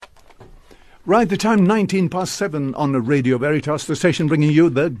Right, the time 7:19 on the Radio Veritas, the station bringing you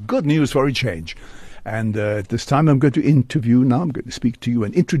the good news for a change. And at this time I'm going to speak to you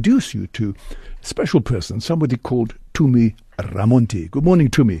and introduce you to a special person, somebody called Tumi Ramontja. Good morning,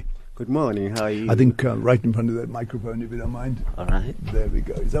 Tumi. Good morning, how are you? I think right in front of that microphone, if you don't mind. All right. There we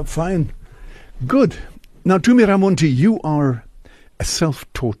go. Is that fine? Good. Now, Tumi Ramontja, you are a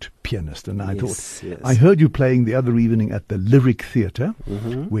self-taught pianist, and I I heard you playing the other evening at the Lyric Theatre,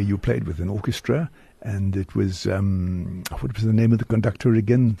 where you played with an orchestra, and it was what was the name of the conductor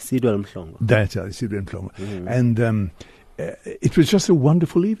again? Sidwell Mhlongo. That's Sidwell Mhlongo. And it was just a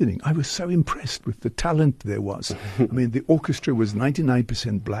wonderful evening. I was so impressed with the talent there was. I mean, the orchestra was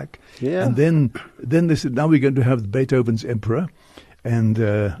 99% black, and then they said, now we're going to have Beethoven's Emperor, and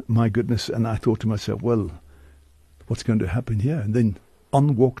my goodness, and I thought to myself, well, what's going to happen here? And then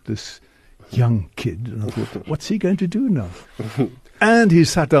on walked this young kid, and I thought, what's he going to do now? And he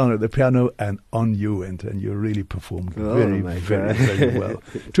sat down at the piano, and on you went, and you really performed very well.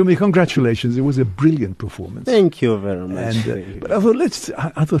 Tumi, congratulations! It was a brilliant performance. Thank you very much. And, but I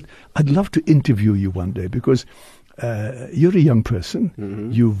thought I'd love to interview you one day, because you're a young person.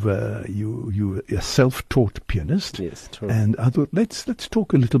 You're a self-taught pianist. Yes, true. And I thought let's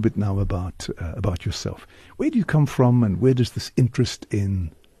talk a little bit now about yourself. Where do you come from, and where does this interest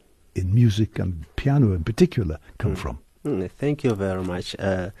in music and piano in particular come from? Thank you very much.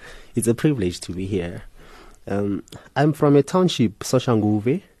 It's a privilege to be here. I'm from a township,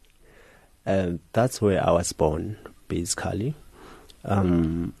 Soshanguve. That's where I was born, basically.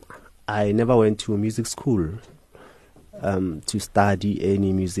 I never went to music school to study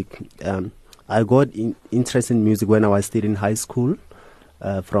any music. I got interested in music when I was still in high school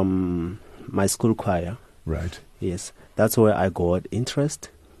from my school choir. Right. Yes, that's where I got interest.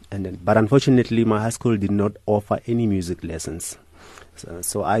 But unfortunately, my high school did not offer any music lessons.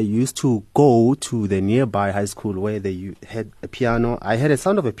 So I used to go to the nearby high school where they had a piano. I heard a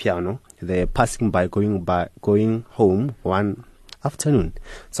sound of a piano. They passing by, going home one afternoon.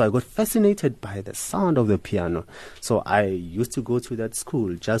 So I got fascinated by the sound of the piano. So I used to go to that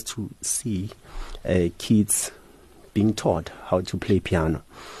school just to see kids being taught how to play piano.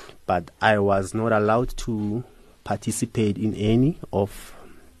 But I was not allowed to participate in any of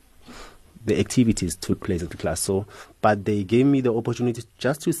the activities took place at the class. But they gave me the opportunity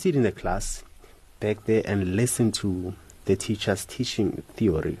just to sit in the class back there and listen to the teachers teaching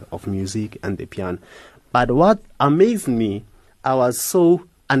theory of music and the piano. But what amazed me, I was so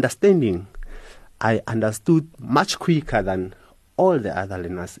understanding. I understood much quicker than all the other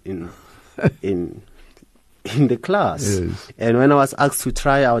learners in the class. Yes. And when I was asked to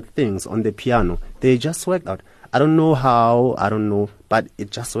try out things on the piano, they just worked out. I don't know how, but it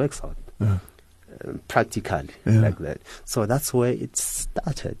just works out. Practically, like that. So that's where it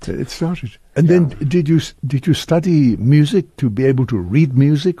started. And then did you study music to be able to read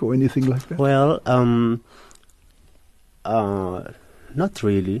music or anything like that? Well, not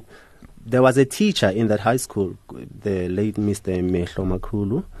really. There was a teacher in that high school, the late Mr. Emil.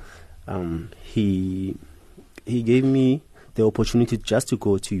 He gave me the opportunity just to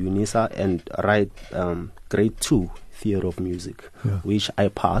go to UNISA and write grade 2 theory of music, which I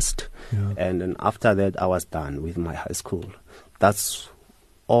passed. And then after that, I was done with my high school. That's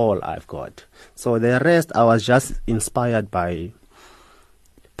all I've got. So the rest, I was just inspired by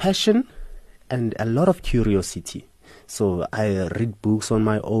passion and a lot of curiosity. So I read books on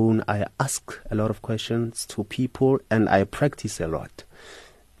my own. I ask a lot of questions to people, and I practice a lot.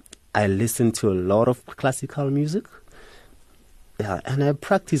 I listen to a lot of classical music. And I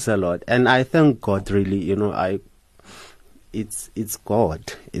practice a lot. And I thank God, really, it's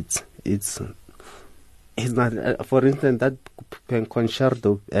God. It's not. For instance, that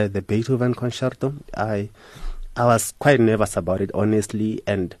concerto, the Beethoven concerto. I was quite nervous about it, honestly,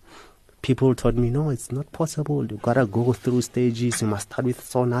 and people told me, no, it's not possible. You gotta go through stages. You must start with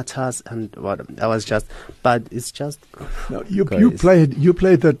sonatas and what. I was just, but it's just. Now, you played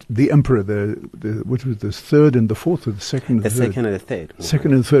that the Emperor, what was the third and the fourth, or the second and the third? Second and the third.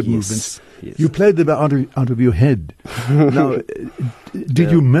 Second and third movements. Yes. You played them out of your head. Now,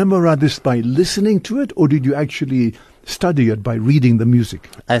 did you memorize this by listening to it, or did you actually study it by reading the music?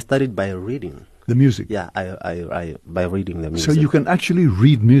 I studied by reading the music. Yeah, I by reading the music. So you can actually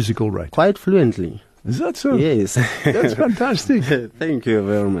read music all right? Quite fluently. Is that so? Yes. That's fantastic. Thank you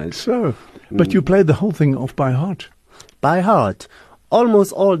very much. So, but you played the whole thing off by heart? By heart.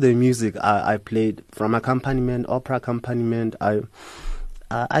 Almost all the music I played, from accompaniment, opera accompaniment,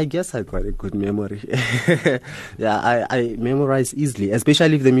 I guess I got a good memory. Yeah, I memorize easily,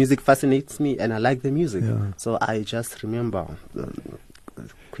 especially if the music fascinates me and I like the music. Yeah. So I just remember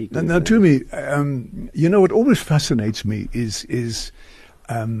quick. Now, Tumi, what always fascinates me is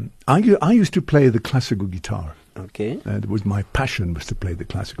I used to play the classical guitar. Okay. It was my passion was to play the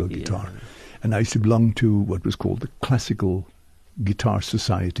classical guitar. And I used to belong to what was called the Classical Guitar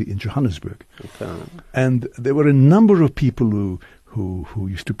Society in Johannesburg. Okay. And there were a number of people who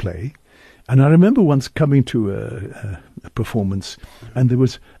used to play. And I remember once coming to a performance, and there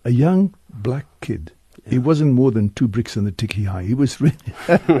was a young black kid. He wasn't more than 2 bricks in the ticky high. He was really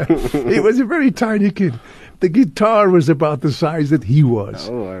he was a very tiny kid. The guitar was about the size that he was.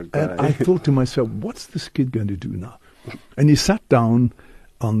 Oh, my God. And I thought to myself, what's this kid going to do now? And he sat down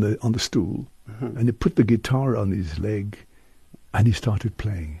on the stool, and he put the guitar on his leg, and he started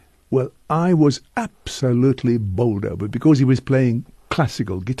playing. Well, I was absolutely bowled over because he was playing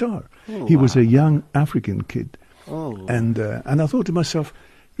classical guitar. Oh, he was a young African kid. Oh. And I thought to myself,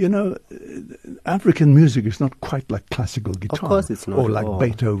 African music is not quite like classical guitar. Of course it's not. Or like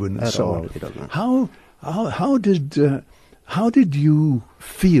Beethoven and At so all. on. How did you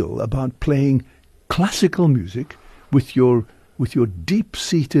feel about playing classical music with your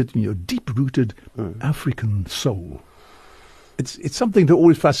deep-seated and your deep-rooted African soul? It's something that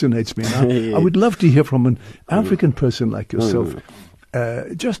always fascinates me. Now, I would love to hear from an African person like yourself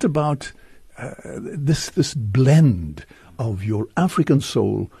just about this blend of your African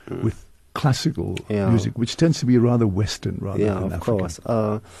soul with classical music, which tends to be rather Western rather than African. Of course.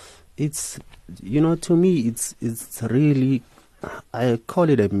 It's to me, it's really, I call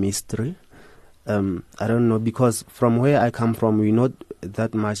it a mystery. I don't know, because from where I come from, we're not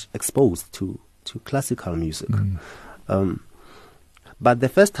that much exposed to classical music. But the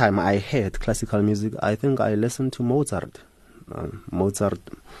first time I heard classical music, I think I listened to Mozart,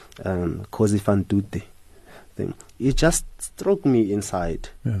 Così fan tutte. It just struck me inside,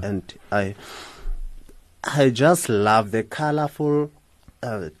 and I just love the colorful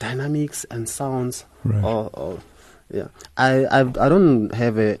dynamics and sounds. Right. I don't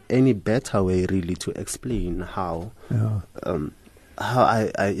have any better way really to explain how it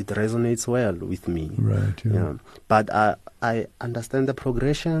resonates well with me. Right. Yeah. But I understand the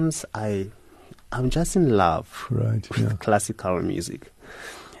progressions. I'm just in love with classical music.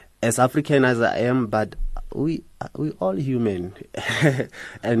 As African as I am, but we all human,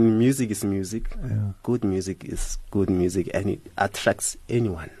 and music is music. Yeah. Good music is good music, and it attracts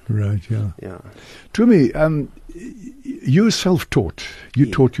anyone. Right. Yeah. Yeah. Tumi, you're self-taught. You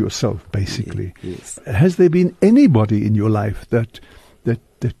taught yourself, basically. Yes. Has there been anybody in your life that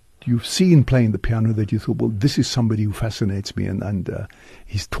you've seen playing the piano that you thought, well, this is somebody who fascinates me, and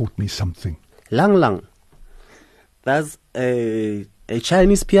he's taught me something? Lang. That's a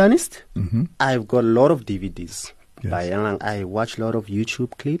Chinese pianist. Mm-hmm. I've got a lot of DVDs by Yes. Lang Lang. I watch a lot of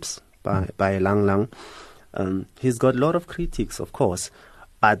YouTube clips by Lang Lang. He's got a lot of critics, of course,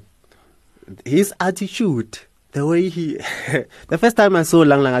 but his attitude, the way he... the first time I saw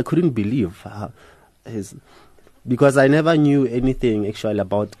Lang Lang, I couldn't believe because I never knew anything actually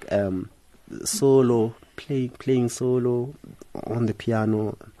about solo, playing solo on the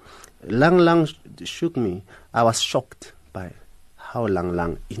piano. Lang Lang shook me. I was shocked by how Lang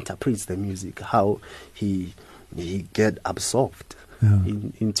Lang interprets the music, how he get absorbed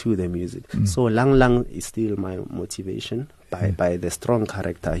into the music. So Lang Lang is still my motivation by the strong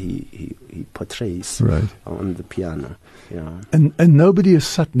character he portrays on the piano. Yeah. And nobody has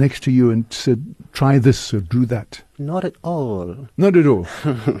sat next to you and said, try this or do that? Not at all. Not at all.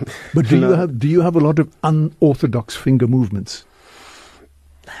 But do you have a lot of unorthodox finger movements?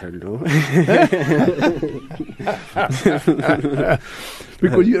 I don't know.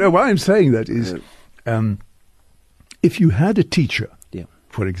 Because why I'm saying that is, if you had a teacher,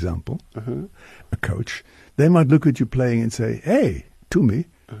 for example, a coach, they might look at you playing and say, "Hey, Tumi,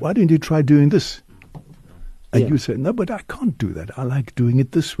 why don't you try doing this?" And you say, "No, but I can't do that. I like doing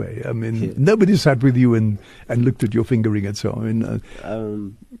it this way." I mean, nobody sat with you and looked at your fingering and so on.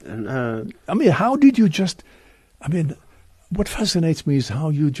 I mean, how did you just? I mean, what fascinates me is how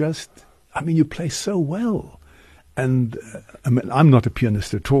you just. I mean, you play so well. And I mean, I'm not a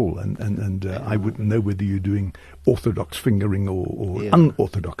pianist at all, and I wouldn't know whether you're doing orthodox fingering or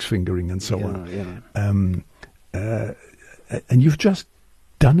unorthodox fingering and so on. And you've just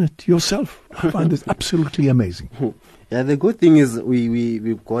done it yourself. I find this absolutely amazing. Yeah, the good thing is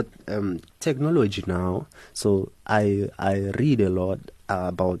we've got technology now, so I read a lot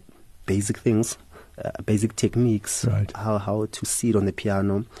about basic things, basic techniques, how to sit on the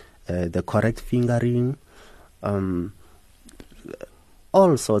piano, the correct fingering.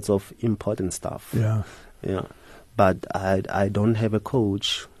 All sorts of important stuff. Yeah. But I don't have a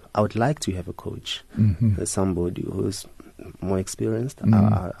coach. I would like to have a coach, somebody who's more experienced.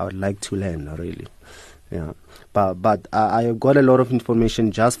 I would like to learn, really. Yeah, but I got a lot of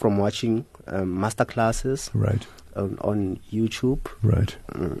information just from watching master classes, right, on YouTube, right,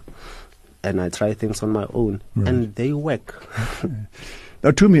 and I try things on my own, right, and they work.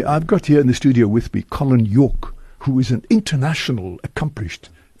 Now, Tumi, I've got here in the studio with me Colin Yorke, who is an international accomplished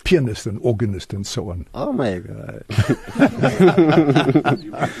pianist and organist and so on. Oh my God!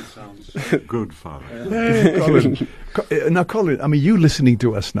 You make it sound good, Father. Hey, Colin. Now, Colin, I mean, you listening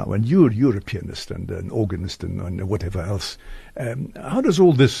to us now, and you're a pianist and an organist and whatever else. How does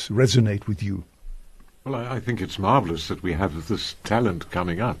all this resonate with you? Well, I think it's marvellous that we have this talent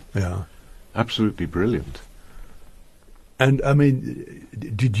coming up. Yeah. Absolutely brilliant. And, I mean,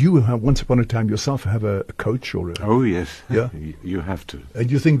 did you once upon a time yourself have a coach or a... Oh, yes. Yeah? You have to.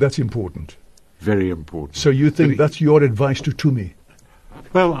 And you think that's important? Very important. So you think that's your advice to Tumi?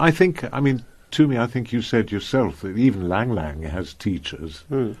 Well, Tumi, I think you said yourself that even Lang Lang has teachers.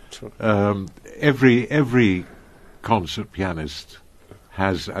 True. Every concert pianist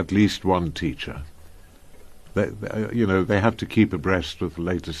has at least one teacher. They have to keep abreast with the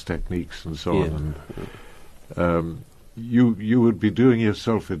latest techniques and so on. And, you would be doing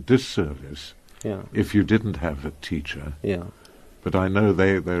yourself a disservice if you didn't have a teacher. Yeah. But I know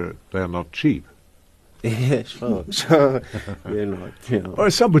they're not cheap. Yeah, sure. We're not. Yeah. Or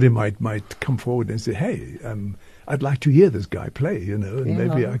somebody might come forward and say, "Hey, I'd like to hear this guy play, and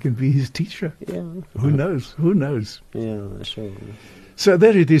maybe I can be his teacher." Yeah. Who knows? Who knows? Yeah, sure. So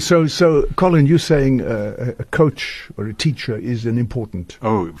there it is. So Colin, you're saying a coach or a teacher is an important...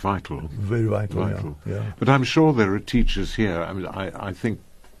 Oh, vital. Very vital. Yeah. But I'm sure there are teachers here. I mean, I think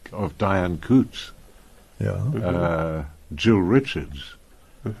of Diane Coots, Jill Richards,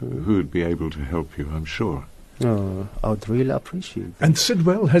 who would be able to help you, I'm sure. Oh, I would really appreciate that. And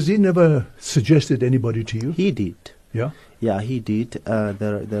Sidwell, has he never suggested anybody to you? He did. Yeah? Yeah, he did.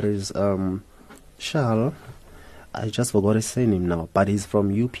 There is Charles. I just forgot his surname now, but he's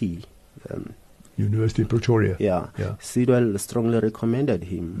from UP. University of Pretoria. Yeah. Sidwell strongly recommended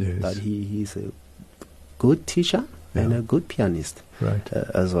him that he's a good teacher and a good pianist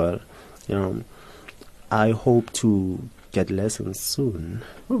as well. I hope to get lessons soon.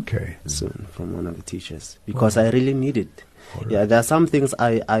 Okay. Soon from one of the teachers because I really need it. Right. Yeah, there are some things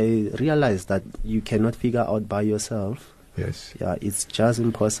I realize that you cannot figure out by yourself. Yes. Yeah, it's just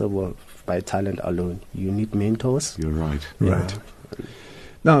impossible by talent alone. You need mentors. You're right. Right.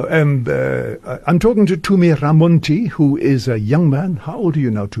 Now, I'm talking to Tumi Ramontja, who is a young man. How old are you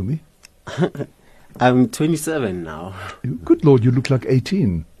now, Tumi? I'm 27 now. Good Lord, you look like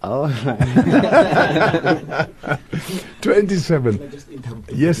 18. Oh, 27.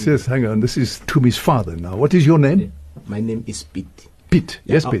 Yes, hang on. This is Tumi's father now. What is your name? My name is Pete. Pete,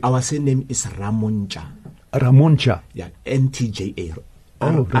 yes, Pete. Our surname is Ramontja. Ramontja. Yeah, NTJA.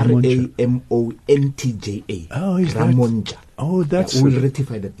 Oh, Ramontja. Ramontja. Oh, is Ramontja. Oh, that's... Yeah, we'll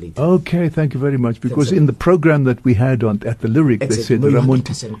rectify that later. Okay, thank you very much. Because in the program that we had at the Lyric, they said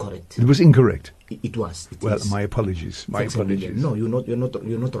Ramontja. 100% correct. It was incorrect. It was. Well, my apologies. My apologies. No, you're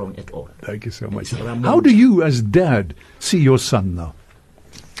not wrong at all. Thank you so much. How do you, as dad, see your son now?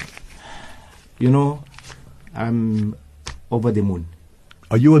 I'm over the moon.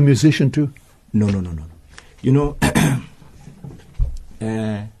 Are you a musician too? No.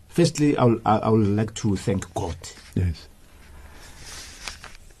 Firstly, I would like to thank God. Yes.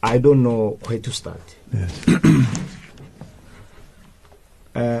 I don't know where to start. Yes.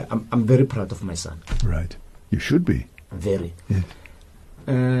 I'm very proud of my son. Right. You should be. Very. Yes.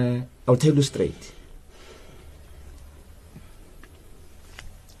 I'll tell you straight.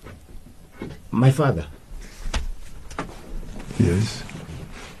 My father. Yes.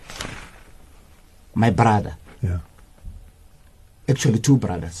 My brother. Yeah. Actually, two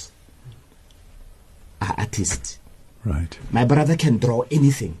brothers are artists. Right. My brother can draw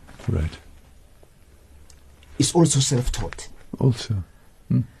anything. Right. He's also self-taught. Also.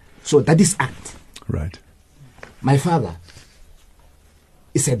 So that is art. Right. My father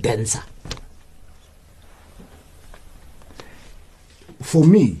is a dancer. For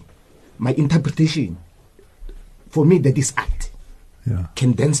me, my interpretation, for me that is art. Yeah.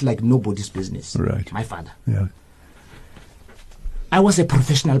 Can dance like nobody's business. Right. My father. Yeah. I was a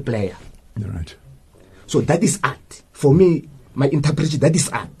professional player. Right. So that is art. For me, my interpretation, that is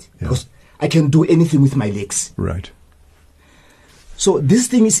art. Yeah. Because I can do anything with my legs. Right. So this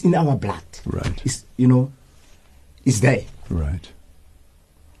thing is in our blood. Right. It's there. Right.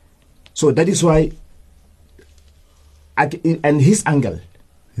 So that is why, and his uncle,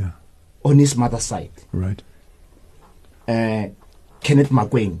 on his mother's side, right, Kenneth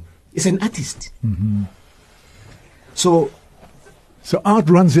McQueen, is an artist. Mm-hmm. So art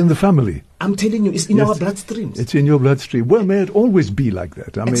runs in the family. I'm telling you, it's in our bloodstreams. It's in your bloodstream. Well, may it always be like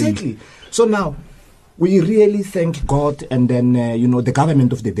that. Exactly. So now, we really thank God, and then the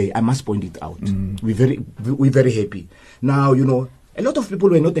government of the day. I must point it out. We're very happy. Now, a lot of people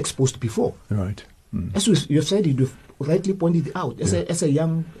were not exposed before. Right. As you have said, you've rightly pointed out. As a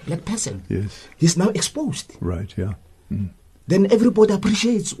young black person, yes, he's now exposed. Right. Yeah. Then everybody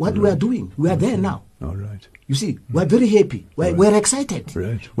appreciates what we are doing. We are there now. All right. You see, we're very happy. We're excited.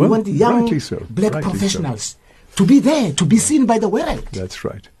 Right. We Well, want young black professionals to be there, to be seen by the world. That's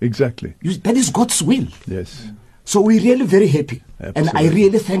right. Exactly. That is God's will. Yes. So we're really very happy. Absolutely. And I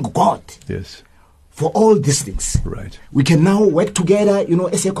really thank God Yes. for all these things. Right. We can now work together,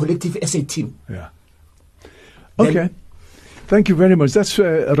 as a collective, as a team. Yeah. Okay. Thank you very much. That's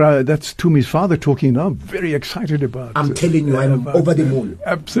Tumi's father talking now. Very excited about. I'm telling you, I'm over the moon.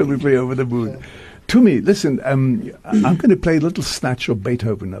 Absolutely over the moon. Tumi, listen. I'm going to play a little snatch of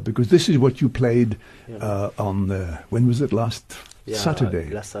Beethoven now, because this is what you played on. When was it? Saturday.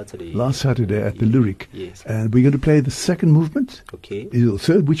 Last Saturday. Last Saturday at the Lyric. Yes. And we're going to play the second movement. Okay. The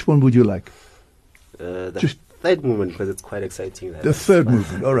third. Which one would you like? The third movement, because it's quite exciting. The third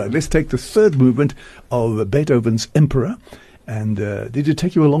movement. All right. Let's take the third movement of Beethoven's Emperor. And did it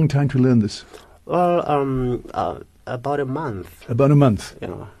take you a long time to learn this? Well, about a month. About a month.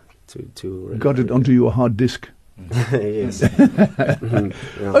 Yeah. To got it onto your hard disk. Yes.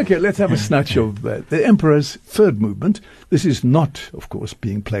 Okay, let's have a snatch of the Emperor's third movement. This is not, of course,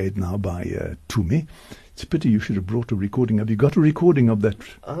 being played now by Tumi. It's a pity you should have brought a recording. Have you got a recording of that?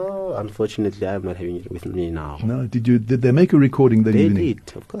 Oh, unfortunately, I'm not having it with me now. No, did they make a recording that evening? They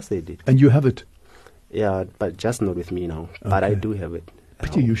did, of course they did. And you have it? Yeah, but just not with me now. Okay. But I do have it.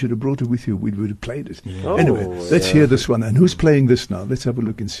 Pity you should have brought it with you. We would have played it. Yeah. Oh, anyway, let's hear this one. And who's playing this now? Let's have a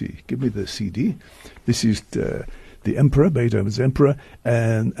look and see. Give me the CD. This is the Emperor, Beethoven's Emperor,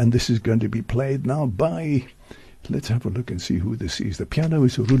 and this is going to be played now by. Let's have a look and see who this is. The piano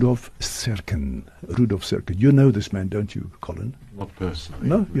is Rudolf Serkin. Rudolf Serkin. You know this man, don't you, Colin? Not personally.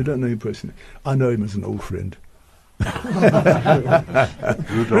 No, you don't know him personally. I know him as an old friend.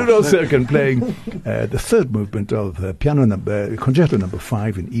 Rudolf Serkin playing the third movement of Concerto number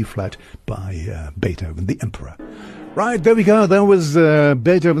 5 in E flat by Beethoven, the Emperor. Right, there we go. That was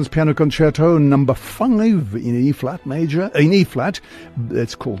Beethoven's Piano Concerto number 5 in E flat major. In E flat,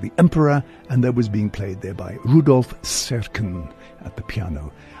 it's called the Emperor, and that was being played there by Rudolf Serkin at the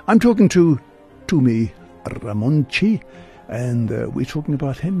piano. I'm talking to Tumi Ramontja, and we're talking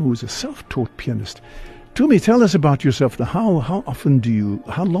about him, who is a self-taught pianist. Tumi, tell us about yourself. How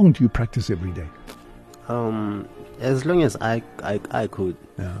long do you practice every day? As long as I could.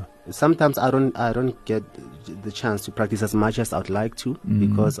 Yeah. Sometimes I don't get the chance to practice as much as I'd like to,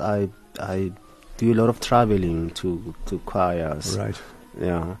 because I do a lot of traveling to choirs. Right.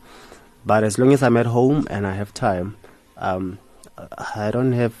 Yeah. But as long as I'm at home and I have time, I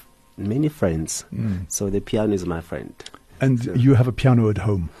don't have many friends. So the piano is my friend. And you have a piano at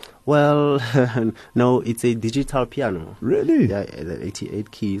home? Well, no, it's a digital piano. Really? Yeah,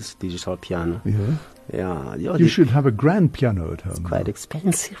 88 keys digital piano. Yeah. Yeah. You should have a grand piano at home. It's quite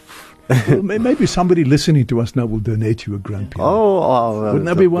expensive. Well, maybe somebody listening to us now will donate you a grand piano. Oh, wouldn't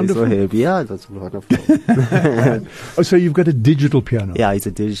that be wonderful? So yeah, that's wonderful. Oh, so you've got a digital piano? Yeah, it's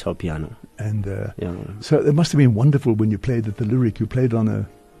a digital piano. And so it must have been wonderful when you played at the Lyric. You played on a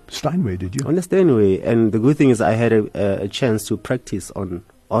Steinway, did you? On the Steinway, and the good thing is I had a chance to practice on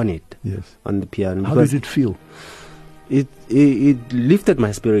it. Yes. On the piano. How did it feel? It lifted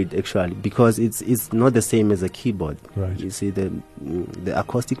my spirit, actually, because it's not the same as a keyboard. Right. You see, the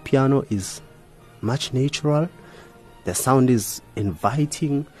acoustic piano is much natural. The sound is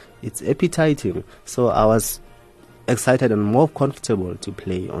inviting. It's appetizing. So I was excited and more comfortable to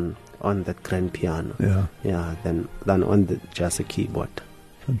play on that grand piano. Yeah. Yeah. Than on just a keyboard.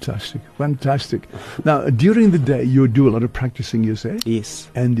 Fantastic. Now, during the day, you do a lot of practicing, you say? Yes.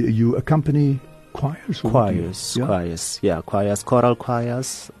 And you accompany choirs? Choirs. Yeah, choirs, choral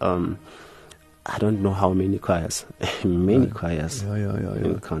choirs. I don't know how many choirs. Many choirs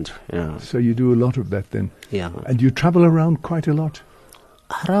in the country. Yeah. So you do a lot of that then? Yeah. And you travel around quite a lot?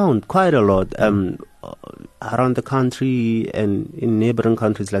 Around, quite a lot. Around the country and in neighboring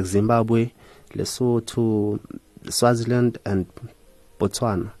countries like Zimbabwe, Lesotho, Swaziland, and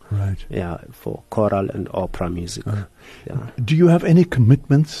Botswana. Right. Yeah, for choral and opera music. Yeah. Do you have any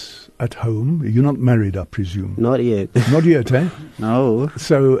commitments at home? You're not married, I presume. Not yet. Not yet, eh? No.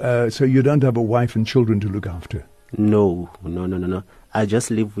 So you don't have a wife and children to look after? No. I just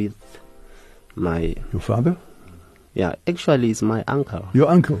live with your father? Yeah, actually, it's my uncle. Your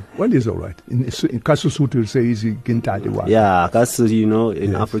uncle? Well, he's all right. In Kasusutu say he's Gintadi. Yeah, that's,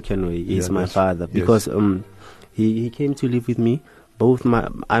 in African way, he's my father. Because he came to live with me.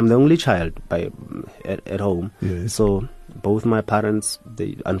 I'm the only child at home. Yes. So both my parents,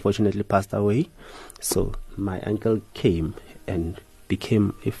 they unfortunately passed away. So my uncle came and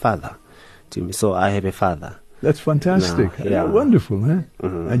became a father to me. So I have a father. That's fantastic. Yeah. Wonderful, huh?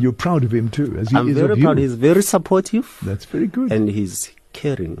 Mm-hmm. And you're proud of him too, as he I'm is very of you. proud. He's very supportive. That's very good. And he's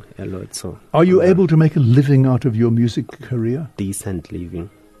caring a lot. So, are you able to make a living out of your music career? Decent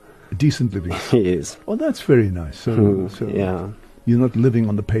living. Decent living. Yes. Oh, that's very nice. So yeah. You're not living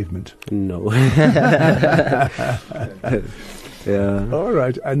on the pavement. No. Yeah. All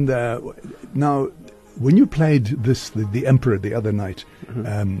right. And now, when you played the Emperor the other night,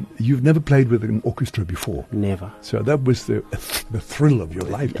 you've never played with an orchestra before. Never. So that was the thrill of your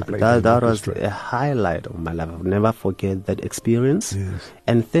life to play with an that orchestra. was a highlight of my life. I'll never forget that experience. Yes.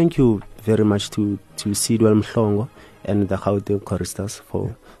 And thank you very much to Sidwell Mhlongo and the Gauteng choristers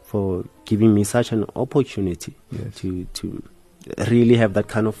for giving me such an opportunity to really have that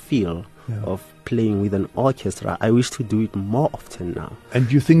kind of feel of playing with an orchestra. I wish to do it more often now. And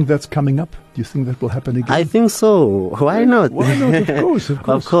do you think that's coming up? Do you think that will happen again? I think so. Why not? Why not? Of course.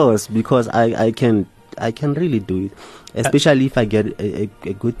 Of course, because I can really do it, especially if I get a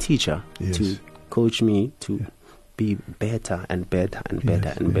good teacher to coach me to be better and better and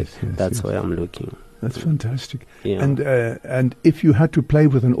better and better. That's where I'm looking. That's fantastic. Yeah. And if you had to play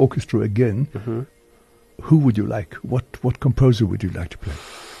with an orchestra again, who would you like? What composer would you like to play?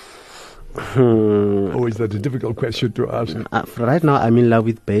 Or is that a difficult question to ask? Right now, I'm in love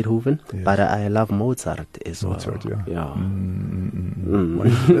with Beethoven, but I love Mozart as well. Mozart, yeah.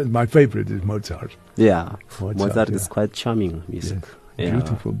 Mm. My favorite is Mozart. Yeah, Mozart is quite charming music. Yes. Yeah.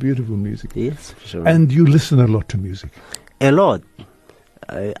 Beautiful, beautiful music. Yes, for sure. And you listen a lot to music? A lot.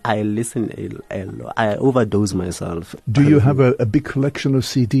 I listen a lot. I overdose myself. Do you have a big collection of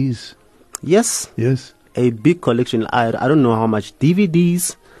CDs? Yes. Yes. A big collection. I don't know how much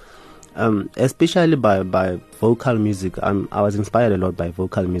DVDs. Especially by vocal music. I was inspired a lot by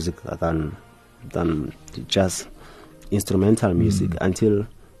vocal music than just instrumental music until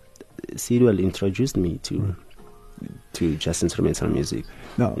Sidwell introduced me to just instrumental music.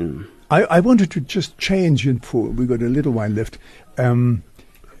 Now, I wanted to just change it we got a little while left.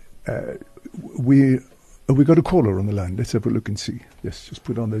 We got a caller on the line. Let's have a look and see. Yes, just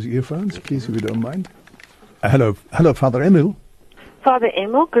put on those earphones, please, if you don't mind. Hello, Father Emil. Father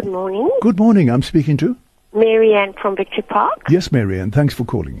Emil, good morning. Good morning. I'm speaking to Marianne from Victory Park. Yes, Marianne. Thanks for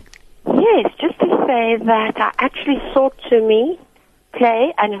calling. Yes, just to say that I actually saw Tumi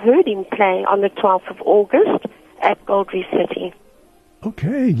play and heard him play on the 12th of August at Gold Reef City.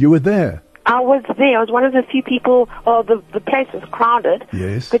 Okay, you were there. I was there. I was one of the few people, the place was crowded.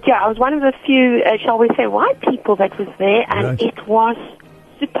 Yes. But I was one of the few, shall we say, white people that was there, and it was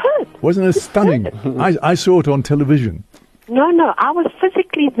superb. Wasn't it stunning? I saw it on television. No, I was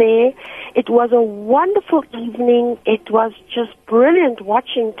physically there. It was a wonderful evening. It was just brilliant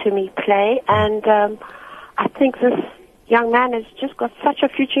watching Tumi play, and I think this young man has just got such a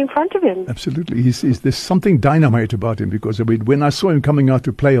future in front of him. Absolutely. There's something dynamite about him, because when I saw him coming out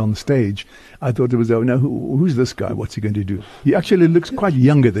to play on stage, I thought it was, who's this guy? What's he going to do? He actually looks quite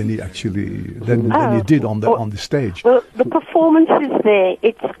younger than he did on the stage. Well, the performance is there.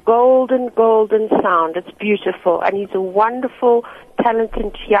 It's golden sound. It's beautiful, and he's a wonderful,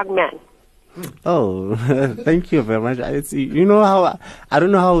 talented young man. Oh, thank you very much. I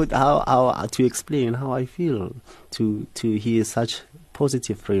don't know how to explain how I feel to hear such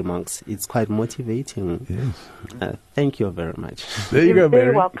positive remarks. It's quite motivating. Yes. Thank you very much. There you go, Mary.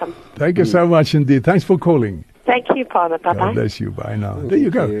 You're welcome. Thank you so much indeed. Thanks for calling. Thank you, Father. Bye-bye. God bless you. Bye now. There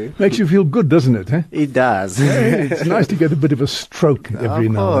you go. Makes you feel good, doesn't it? Eh? It does. Hey, it's nice to get a bit of a stroke every now and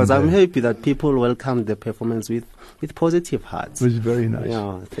then. Of course. I'm happy that people welcome the performance with positive hearts. It was very nice.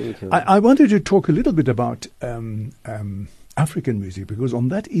 Yeah, thank you. I wanted to talk a little bit about African music, because on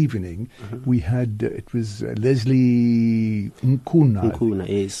that evening we had, it was Leslie Nkuna,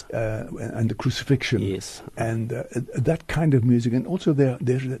 yes. And the Crucifixion, yes, and that kind of music, and also there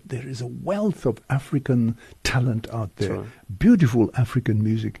is a wealth of African talent out there. Sure. Beautiful African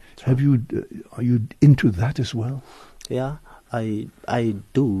music. Sure. Are you into that as well? Yeah, I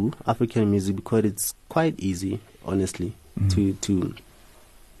do African music because it's quite easy, honestly, to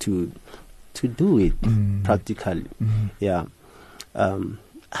do it practically. Yeah,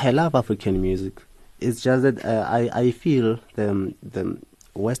 I love African music. It's just that I feel the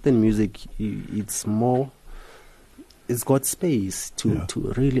Western music, it's more it's got space to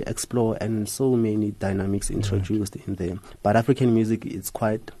really explore, and so many dynamics introduced in there. But African music is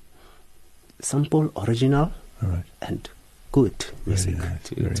quite simple, original, and good music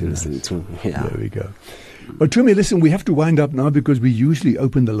to listen to. Yeah. There we go. Well, Tumi, listen, we have to wind up now because we usually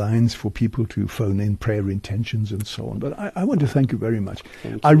open the lines for people to phone in prayer intentions and so on. But I want to thank you very much.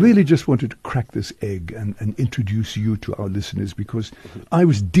 I really just wanted to crack this egg and introduce you to our listeners because I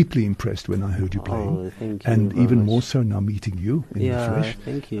was deeply impressed when I heard you playing. Oh, thank you. And even more so now meeting you in the flesh.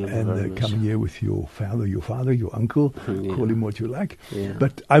 Thank you. And coming here with your father, your uncle, call him what you like. Yeah.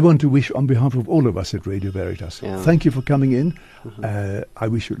 But I want to wish on behalf of all of us at Radio Veritas, thank you for coming in. I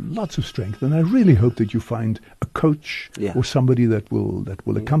wish you lots of strength, and I really hope that you find a coach or somebody that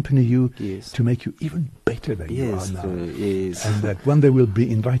will accompany you to make you even better than you are now. And that one day we'll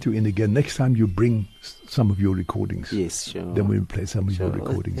invite you in again next time you bring some of your recordings. Yes, sure. Then we'll play some of your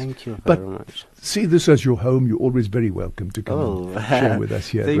recordings. Thank you very much. See this as your home. You're always very welcome to come and share with us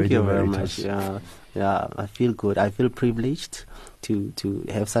here at Radio Veritas. Thank you very much. Yeah, I feel good. I feel privileged to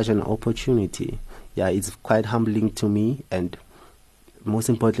have such an opportunity. Yeah, it's quite humbling to me, and most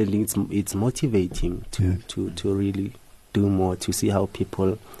importantly, it's motivating to really do more, to see how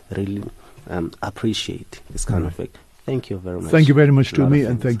people really appreciate this kind of thing. Thank you very much. Thank you very much, Tumi,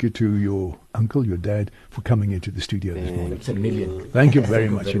 and thank you to your uncle, your dad, for coming into the studio this morning. It's a million. Thank you very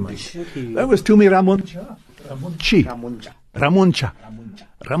much indeed. That was Tumi Ramontja.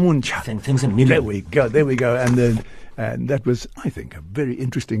 Ramontja. Thanks a million. There we go. And that was, I think, a very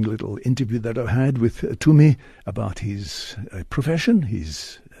interesting little interview that I had with Tumi about his profession,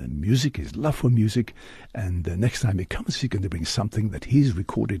 his music, his love for music. And next time he comes, he's going to bring something that he's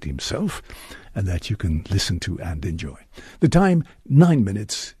recorded himself and that you can listen to and enjoy. The time, 9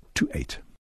 minutes to 8.